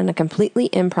 So we went on a completely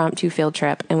impromptu field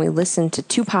trip and we listened to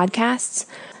 2 podcasts.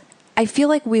 I feel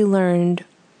like we learned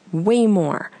way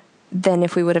more than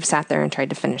if we would have sat there and tried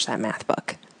to finish that math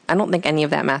book. I don't think any of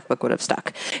that math book would have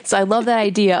stuck. So I love that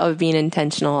idea of being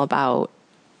intentional about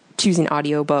choosing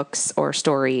audiobooks or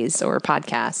stories or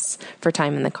podcasts for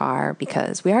time in the car,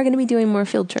 because we are going to be doing more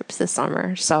field trips this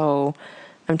summer. So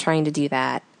I'm trying to do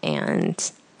that.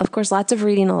 And of course, lots of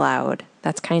reading aloud.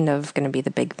 That's kind of going to be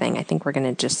the big thing. I think I'm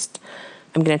going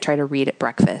to try to read at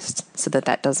breakfast so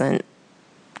that doesn't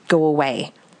go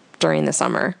away during the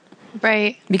summer.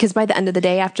 Right. Because by the end of the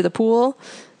day after the pool,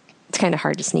 it's kind of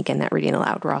hard to sneak in that reading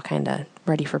aloud. We're all kind of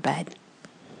ready for bed.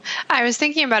 I was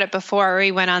thinking about it before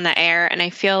we went on the air, and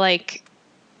I feel like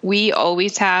we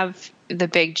always have the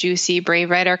big, juicy Brave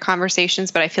Writer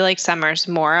conversations, but I feel like summer's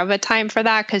more of a time for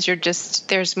that because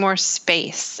there's more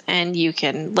space and you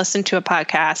can listen to a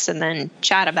podcast and then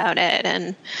chat about it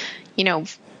and,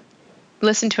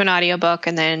 listen to an audiobook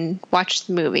and then watch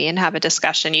the movie and have a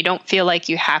discussion. You don't feel like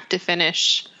you have to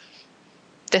finish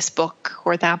this book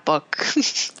or that book.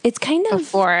 It's kind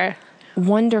of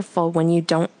wonderful when you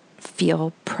don't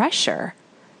feel pressure.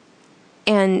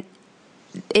 And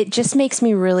it just makes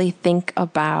me really think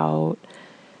about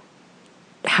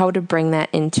how to bring that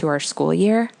into our school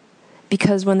year.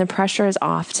 Because when the pressure is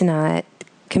off to not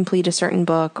complete a certain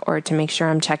book or to make sure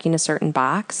I'm checking a certain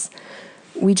box,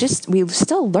 we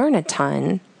still learn a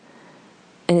ton.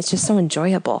 And it's just so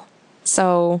enjoyable.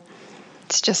 So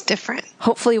it's just different.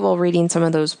 Hopefully we'll reading some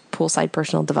of those poolside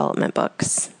personal development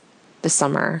books this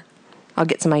summer. I'll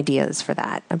get some ideas for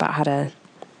that about how to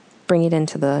bring it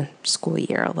into the school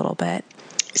year a little bit.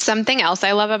 Something else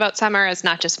I love about summer is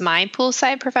not just my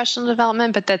poolside professional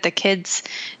development, but that the kids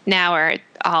now are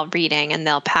all reading and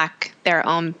they'll pack their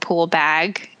own pool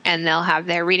bag and they'll have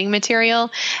their reading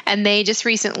material. And they just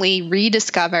recently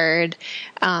rediscovered,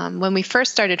 when we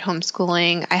first started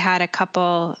homeschooling, I had a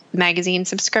couple magazine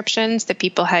subscriptions that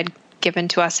people had given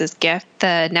to us as gift,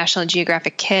 the National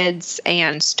Geographic Kids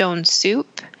and Stone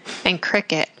Soup and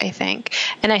Cricket, I think.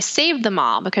 And I saved them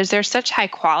all because they're such high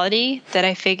quality that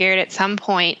I figured at some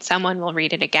point someone will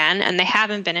read it again. And they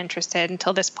haven't been interested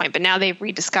until this point, but now they've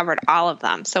rediscovered all of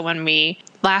them. So when we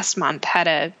last month had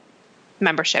a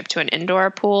membership to an indoor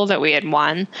pool that we had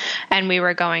won, and we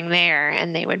were going there,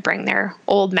 and they would bring their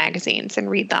old magazines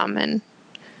and read them and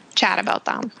chat about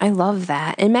them. I love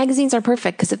that. And magazines are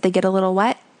perfect because if they get a little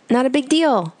wet, not a big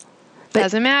deal. But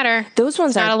doesn't matter. Those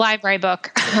ones are not a library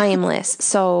book. Timeless.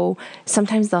 So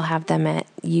sometimes they'll have them at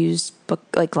used book,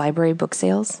 like library book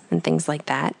sales and things like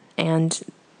that. And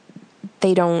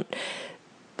they don't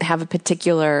have a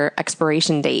particular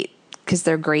expiration date because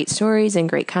they're great stories and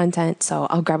great content. So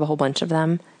I'll grab a whole bunch of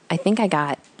them. I think I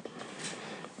got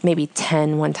maybe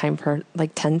 10 one time per,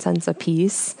 like 10 cents a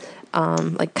piece.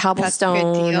 Like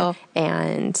Cobblestone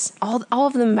and all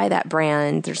of them by that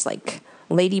brand. There's like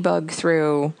Ladybug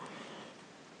through,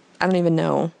 I don't even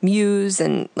know, Muse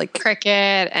and like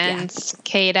Cricket and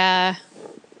Cicada.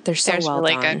 There's well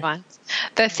really done. Good ones.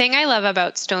 The thing I love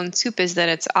about Stone Soup is that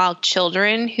it's all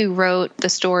children who wrote the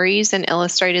stories and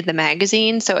illustrated the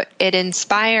magazine. So it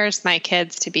inspires my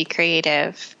kids to be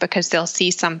creative because they'll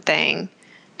see something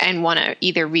and want to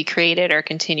either recreate it or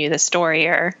continue the story.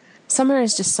 Or summer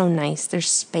is just so nice. There's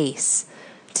space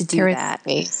to do that.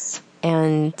 Space.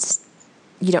 And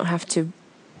you don't have to,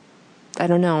 I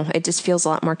don't know, it just feels a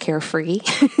lot more carefree.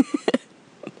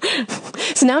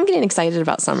 So now I'm getting excited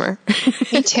about summer.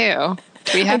 Me too.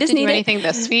 Do we have to do anything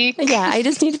this week? Yeah, I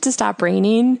just needed to stop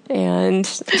raining. And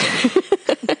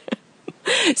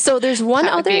so there's one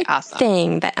other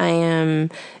thing that I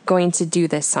am going to do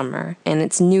this summer, and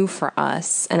it's new for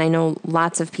us. And I know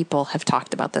lots of people have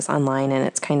talked about this online, and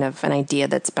it's kind of an idea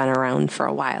that's been around for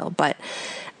a while. But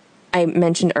I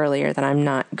mentioned earlier that I'm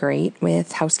not great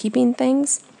with housekeeping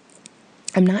things.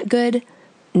 I'm not good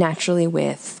naturally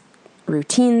with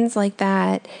routines like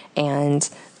that, and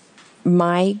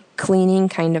my cleaning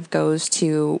kind of goes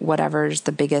to whatever's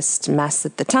the biggest mess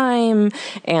at the time,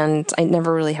 and I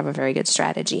never really have a very good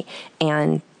strategy.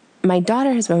 And my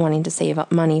daughter has been wanting to save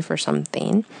up money for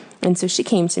something, and so she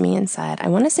came to me and said, I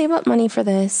want to save up money for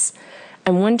this.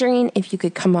 I'm wondering if you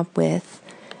could come up with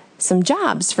some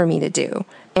jobs for me to do.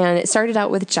 And it started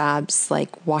out with jobs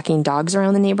like walking dogs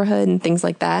around the neighborhood and things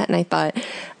like that. And I thought,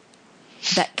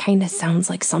 that kind of sounds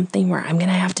like something where I'm going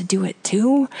to have to do it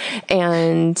too.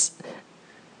 And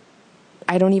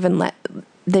I don't even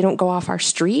they don't go off our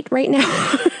street right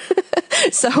now.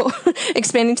 So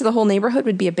expanding to the whole neighborhood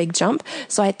would be a big jump.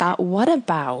 So I thought, what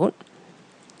about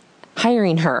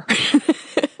hiring her?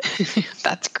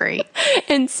 That's great.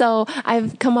 And so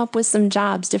I've come up with some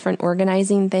jobs, different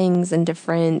organizing things and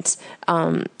different,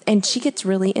 and she gets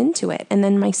really into it. And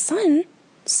then my son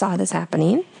saw this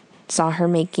happening, saw her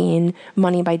making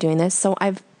money by doing this. So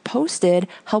I've posted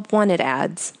help wanted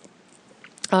ads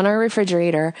on our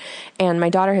refrigerator, and my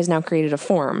daughter has now created a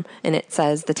form, and it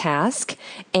says the task,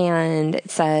 and it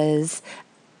says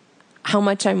how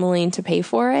much I'm willing to pay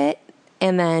for it,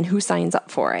 and then who signs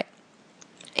up for it.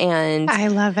 And I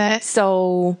love it.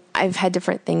 So I've had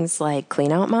different things like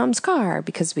clean out mom's car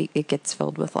because it gets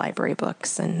filled with library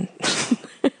books and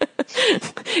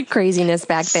craziness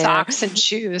back there. Socks and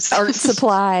shoes, art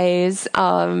supplies,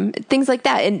 things like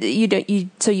that. And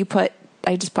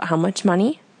I just put how much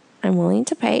money I'm willing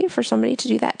to pay for somebody to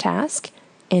do that task,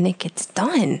 and it gets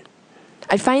done.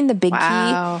 I find the big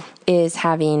key is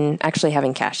having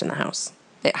cash in the house.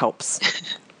 It helps.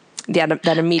 Yeah,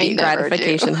 that immediate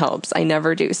gratification helps. I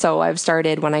never do. So I've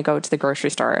started, when I go to the grocery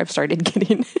store, I've started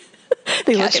getting,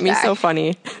 they look at me so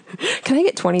funny. Can I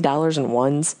get $20 in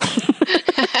ones?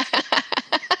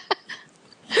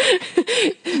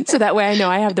 So that way I know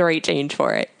I have the right change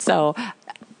for it. So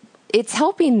it's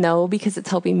helping though, because it's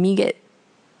helping me get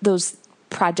those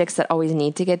projects that always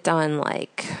need to get done.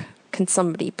 Like, can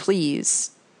somebody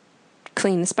please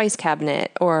clean the spice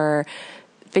cabinet, or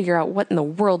figure out what in the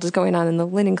world is going on in the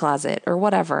linen closet, or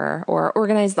whatever, or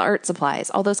organize the art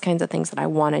supplies, all those kinds of things that I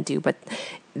want to do. But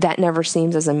that never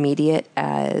seems as immediate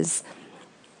as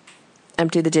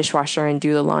empty the dishwasher and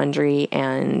do the laundry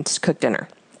and cook dinner.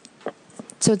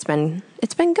 So it's been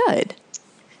good.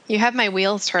 You have my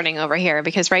wheels turning over here,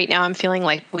 because right now I'm feeling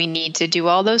like we need to do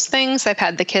all those things. I've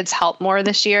had the kids help more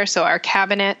this year. So our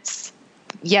cabinets,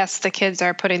 yes, the kids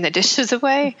are putting the dishes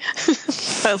away,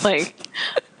 but like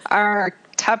our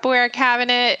Tupperware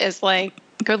cabinet is like,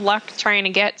 good luck trying to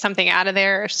get something out of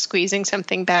there or squeezing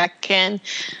something back in.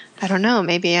 I don't know,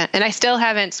 maybe. And I still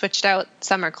haven't switched out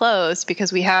summer clothes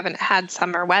because we haven't had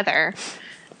summer weather.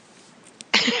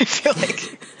 I feel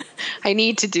like I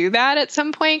need to do that at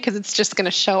some point because it's just going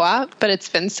to show up. But it's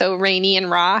been so rainy and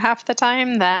raw half the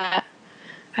time that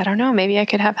I don't know, maybe I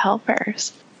could have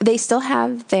helpers. They still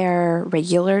have their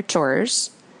regular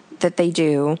chores that they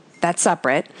do. That's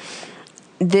separate.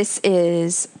 This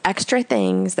is extra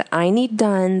things that I need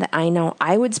done that I know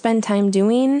I would spend time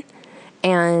doing.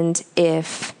 And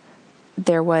if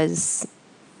there was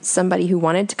somebody who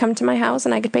wanted to come to my house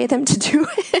and I could pay them to do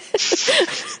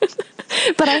it.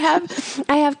 But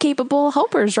I have capable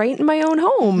helpers right in my own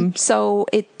home. So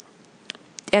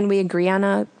and we agree on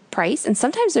a price, and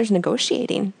sometimes there's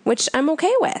negotiating, which I'm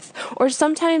okay with. Or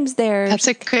sometimes that's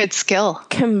a good skill.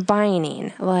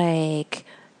 Combining, like,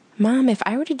 Mom, if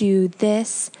I were to do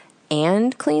this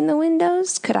and clean the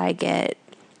windows, could I get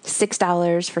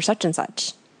 $6 for such and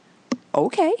such?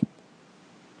 Okay.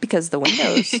 Because the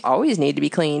windows always need to be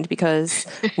cleaned, because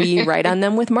we write on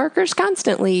them with markers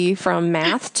constantly, from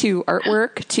math to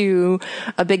artwork to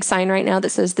a big sign right now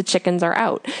that says the chickens are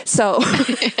out. So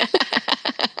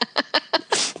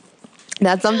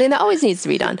that's something that always needs to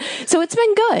be done. So it's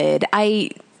been good.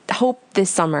 I hope this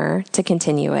summer to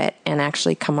continue it and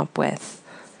actually come up with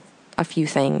a few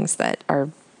things that are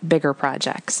bigger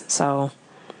projects. So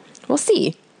we'll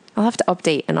see. I'll have to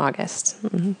update in August.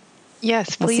 Mm-hmm.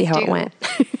 Yes, please. We'll see how it went.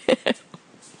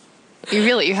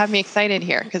 You have me excited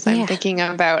here, because I'm thinking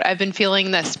about, I've been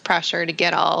feeling this pressure to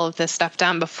get all of this stuff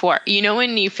done before. You know,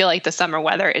 when you feel like the summer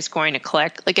weather is going to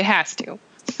click, like it has to.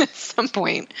 At some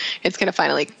point, it's going to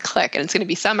finally click, and it's going to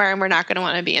be summer, and we're not going to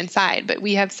want to be inside. But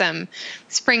we have some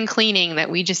spring cleaning that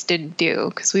we just didn't do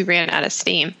because we ran out of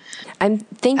steam. I'm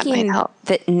thinking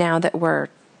that now that we're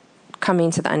coming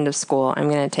to the end of school, I'm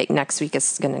going to take next week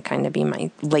is going to kind of be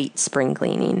my late spring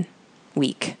cleaning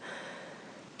week.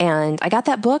 And I got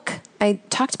that book. I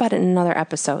talked about it in another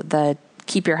episode, the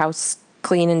Keep Your House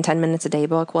Clean in 10 Minutes a Day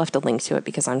book. We'll have to link to it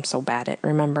because I'm so bad at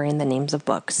remembering the names of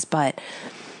books. But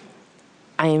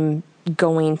I'm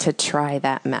going to try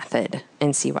that method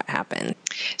and see what happens.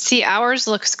 See, ours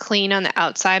looks clean on the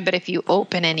outside, but if you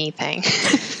open anything,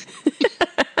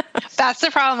 that's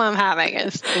the problem I'm having,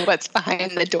 is what's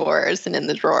behind the doors and in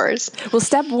the drawers. Well,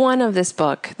 step one of this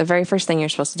book, the very first thing you're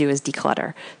supposed to do is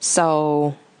declutter.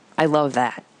 So I love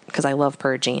that because I love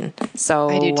purging. So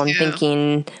I'm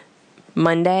thinking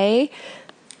Monday,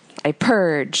 I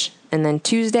purge. And then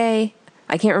Tuesday,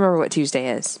 I can't remember what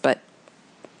Tuesday is, but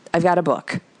I've got a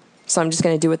book. So I'm just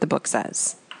going to do what the book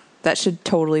says. That should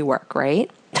totally work, right?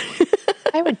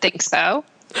 I would think so.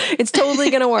 It's totally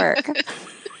going to work.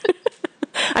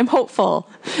 I'm hopeful.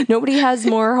 Nobody has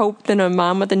more hope than a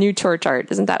mom with a new chore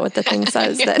chart. Isn't that what the thing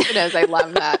says? Yes, it is. I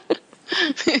love that.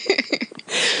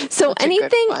 So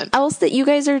anything else that you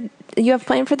have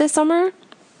planned for this summer?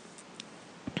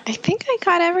 I think I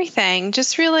got everything.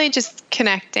 Just really just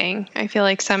connecting. I feel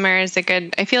like summer is I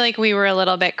feel like we were a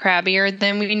little bit crabbier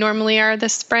than we normally are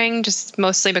this spring, just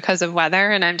mostly because of weather.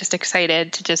 And I'm just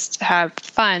excited to just have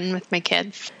fun with my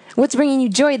kids. What's bringing you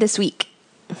joy this week?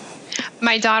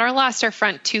 My daughter lost her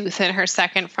front tooth and her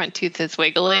second front tooth is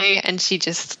wiggly and she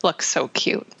just looks so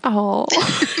cute. Oh.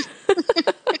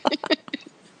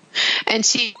 And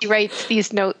she writes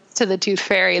these notes to the tooth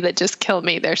fairy that just kill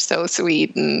me. They're so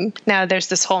sweet. And now there's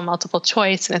this whole multiple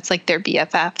choice, and it's like they're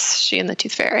BFFs, she and the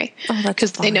tooth fairy. Oh,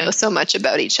 because they know so much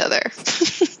about each other.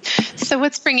 So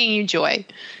what's bringing you joy?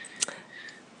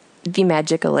 The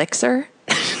magic elixir.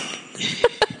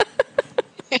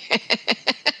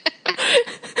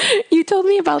 You told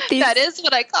me about these. That is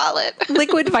what I call it.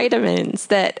 Liquid vitamins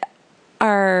that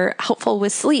are helpful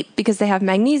with sleep because they have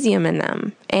magnesium in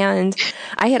them. And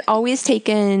I had always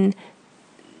taken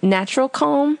Natural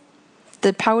Calm,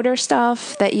 the powder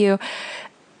stuff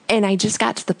and I just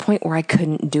got to the point where I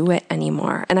couldn't do it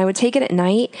anymore. And I would take it at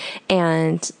night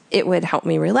and it would help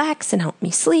me relax and help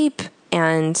me sleep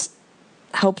and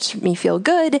helped me feel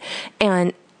good.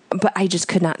 But I just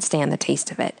could not stand the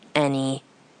taste of it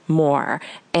anymore.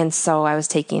 And so I was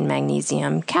taking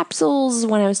magnesium capsules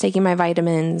when I was taking my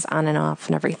vitamins on and off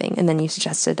and everything. And then you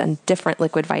suggested a different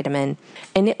liquid vitamin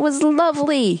and it was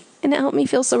lovely and it helped me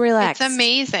feel so relaxed. It's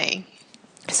amazing.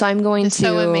 So it's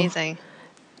so amazing.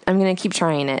 I'm going to keep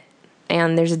trying it.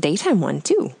 And there's a daytime one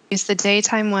too. It's the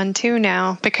daytime one too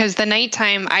now because the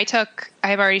nighttime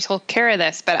I've already told Kara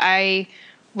this, but I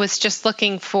was just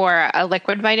looking for a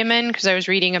liquid vitamin because I was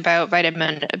reading about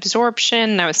vitamin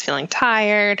absorption. I was feeling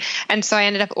tired. And so I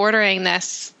ended up ordering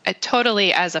this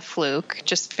totally as a fluke,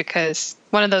 just because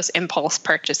one of those impulse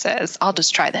purchases. I'll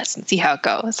just try this and see how it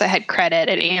goes. I had credit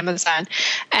at Amazon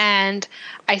and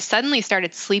I suddenly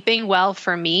started sleeping well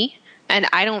for me. And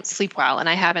I don't sleep well, and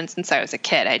I haven't since I was a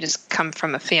kid. I just come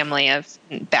from a family of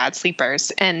bad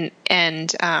sleepers. And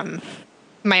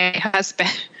my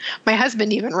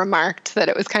husband even remarked that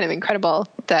it was kind of incredible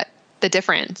that the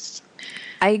difference.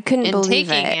 I couldn't believe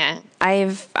it.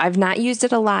 I've not used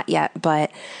it a lot yet,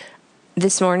 but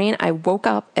this morning I woke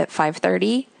up at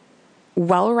 5:30,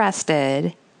 well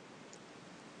rested,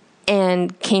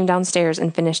 and came downstairs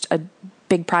and finished a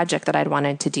big project that I'd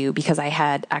wanted to do because I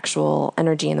had actual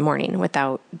energy in the morning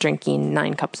without drinking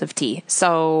 9 cups of tea.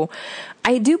 So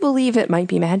I do believe it might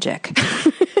be magic.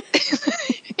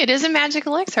 It is a magic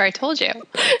elixir, I told you.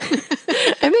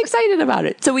 I'm excited about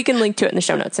it. So we can link to it in the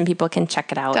show notes and people can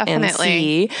check it out. Definitely. And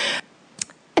see.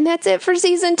 And that's it for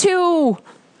season 2. Oh,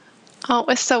 it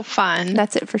was so fun.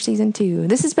 That's it for season 2.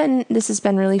 This has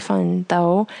been really fun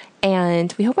though.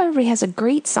 And we hope everybody has a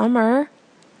great summer.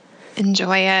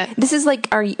 Enjoy it. This is like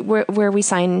where we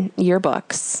sign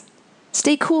yearbooks.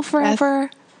 Stay cool forever.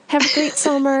 Yes. Have a great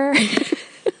summer.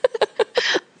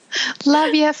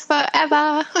 Love you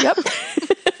forever. Yep.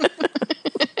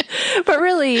 But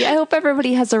really, I hope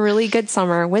everybody has a really good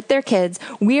summer with their kids.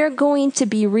 We are going to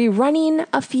be rerunning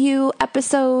a few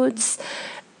episodes,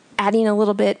 adding a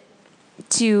little bit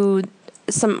to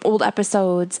some old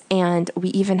episodes, and we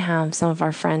even have some of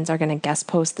our friends are going to guest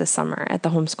post this summer at the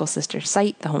Homeschool Sisters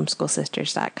site,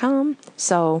 thehomeschoolsisters.com.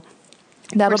 So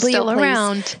that'll be a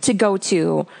place to go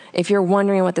to. If you're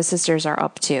wondering what the sisters are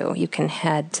up to, you can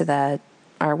head to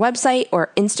our website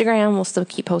or Instagram. We'll still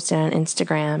keep posting on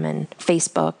Instagram and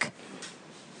Facebook.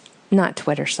 Not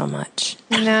Twitter so much.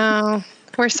 No,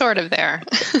 we're sort of there.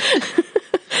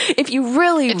 If you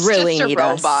really need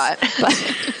us.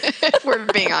 If we're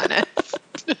being honest.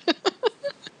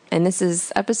 And this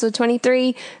is episode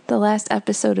 23, the last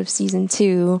episode of season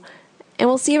 2. And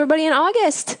we'll see everybody in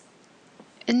August.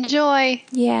 Enjoy.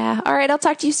 Yeah. All right. I'll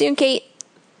talk to you soon, Kate.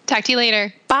 Talk to you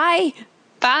later. Bye.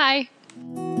 Bye.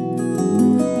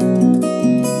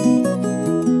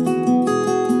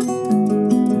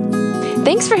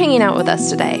 Thanks for hanging out with us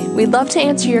today. We'd love to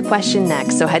answer your question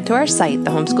next, so head to our site,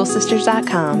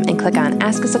 thehomeschoolsisters.com, and click on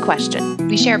Ask Us a Question.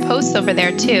 We share posts over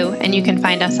there too, and you can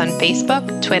find us on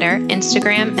Facebook, Twitter,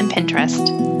 Instagram, and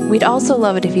Pinterest. We'd also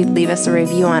love it if you'd leave us a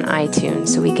review on iTunes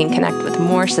so we can connect with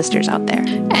more sisters out there.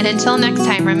 And until next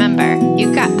time, remember,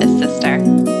 you got this,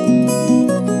 sister.